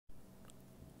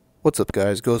What's up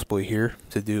guys, Ghostboy here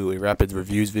to do a rapid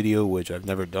reviews video, which I've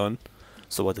never done.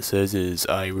 So what this is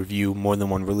I review more than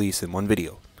one release in one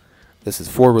video. This is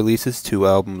 4 releases, 2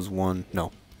 albums,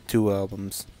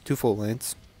 2 full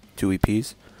lengths, 2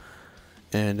 EPs.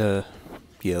 And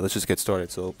yeah, let's just get started.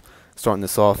 So starting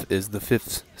this off is the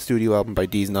 5th studio album by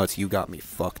Deez, You Got Me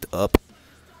Fucked Up.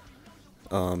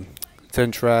 10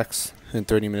 tracks and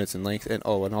 30 minutes in length, and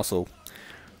also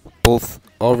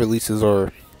all releases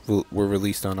were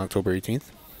released on October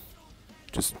 18th.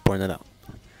 Just point that out.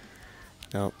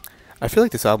 Now, I feel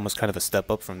like this album was kind of a step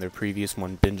up from their previous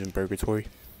one, Binge and Purgatory,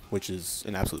 which is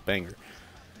an absolute banger.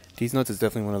 Deez is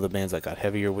definitely one of the bands that got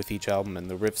heavier with each album, and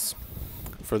the riffs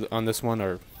on this one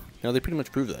are, they pretty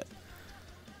much prove that.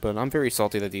 But I'm very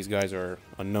salty that these guys are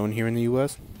unknown here in the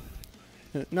US.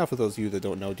 Now, for those of you that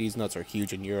don't know, Deez are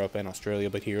huge in Europe and Australia,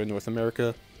 but here in North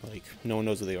America, no one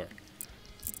knows who they are.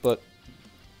 But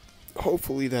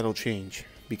hopefully that'll change,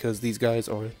 because these guys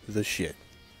are the shit.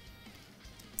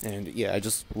 And yeah, I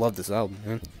just love this album,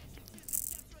 man.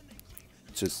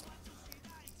 It's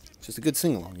just a good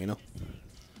sing-along,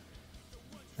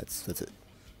 That's it.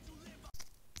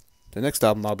 The next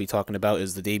album I'll be talking about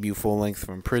is the debut full-length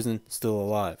from Prison, Still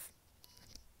Alive.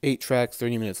 8 tracks,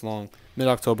 30 minutes long.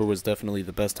 Mid-October was definitely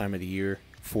the best time of the year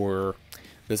for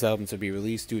this album to be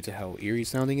released due to how eerie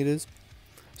sounding it is.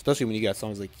 Especially when you got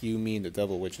songs like You, Me, and The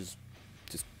Devil, which is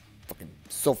just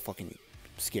so fucking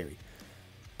scary.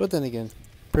 But then again,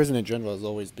 Prison in general has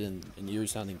always been an eerie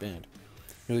sounding band.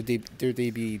 Their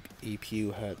debut EP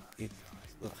had...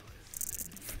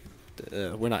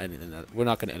 we're not editing that. We're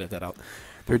not going to edit that out.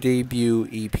 Their debut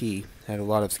EP had a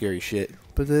lot of scary shit.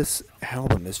 But this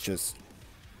album is just...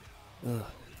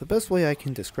 the best way I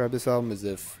can describe this album is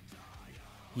if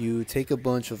you take a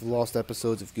bunch of lost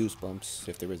episodes of Goosebumps,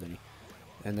 if there is any,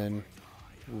 and then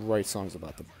write songs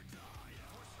about them.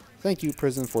 Thank you,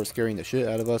 Prison, for scaring the shit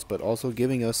out of us, but also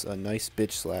giving us a nice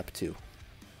bitch slap too.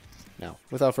 Now,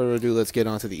 without further ado, let's get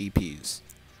on to the EPs.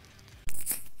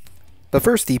 The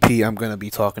first EP I'm going to be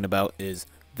talking about is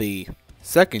the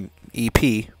second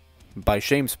EP by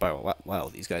Shame Spiral. Wow,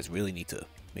 these guys really need to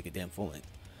make a damn full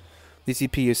length. This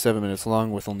EP is 7 minutes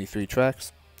long with only 3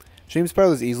 tracks. Shame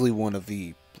Spiral is easily one of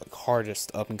the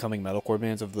hardest up-and-coming metalcore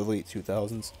bands of the late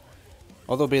 2000s.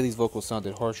 Although Bailey's vocals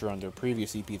sounded harsher on their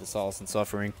previous EP, The Solace and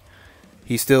Suffering,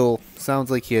 he still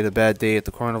sounds like he had a bad day at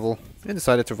the carnival and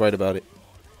decided to write about it.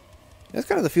 That's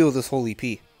kind of the feel of this whole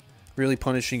EP. Really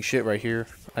punishing shit right here.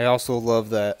 I also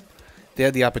love that they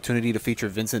had the opportunity to feature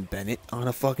Vincent Bennett on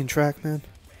a fucking track, man.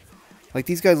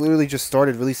 These guys literally just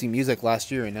started releasing music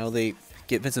last year, and now they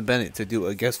get Vincent Bennett to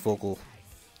do guest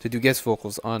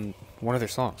vocals on one of their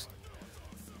songs.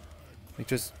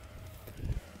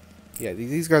 Yeah,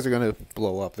 these guys are gonna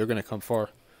blow up. They're gonna come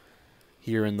far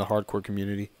here in the hardcore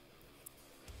community.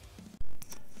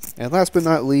 And last but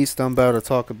not least, I'm about to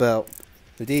talk about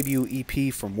the debut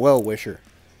EP from Wellwisher,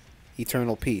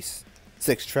 Eternal Peace.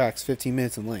 6 tracks, 15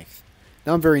 minutes in length.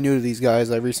 Now, I'm very new to these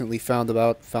guys. I recently found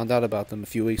out about them a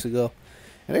few weeks ago,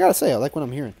 and I gotta say, I like what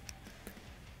I'm hearing.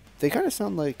 They kind of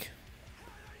sound like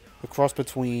a cross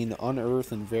between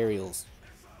Unearth and Varials.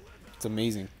 It's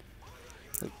amazing.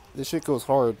 This shit goes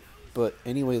hard. But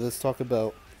anyway, let's talk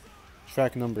about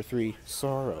track number 3,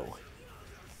 Sorrow.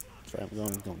 Sorry,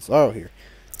 I'm going Sorrow here.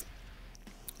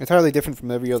 Entirely different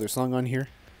from every other song on here.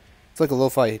 It's like a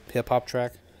lo-fi hip-hop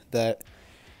track that,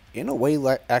 in a way,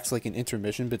 acts like an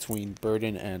intermission between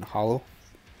Burden and Hollow,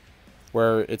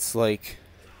 where it's like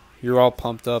you're all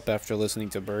pumped up after listening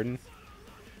to Burden,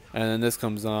 and then this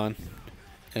comes on,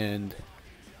 and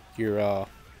you're all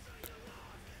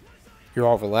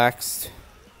relaxed.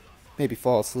 Maybe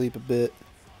fall asleep a bit.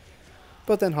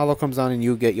 But then Hollow comes on and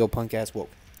you get your punk ass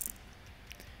woke.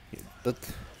 Yeah, but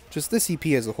just this EP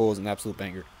as a whole is an absolute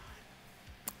banger.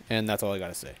 And that's all I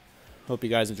gotta say. Hope you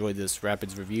guys enjoyed this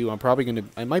Rapids review.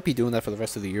 I might be doing that for the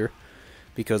rest of the year.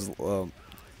 Because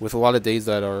with a lot of days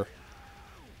that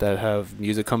have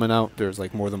music coming out, there's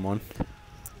more than one.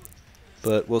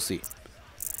 But we'll see.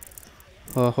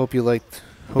 Hope you liked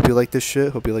this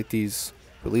shit. Hope you like these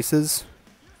releases.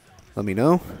 Let me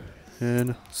know.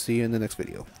 And see you in the next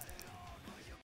video.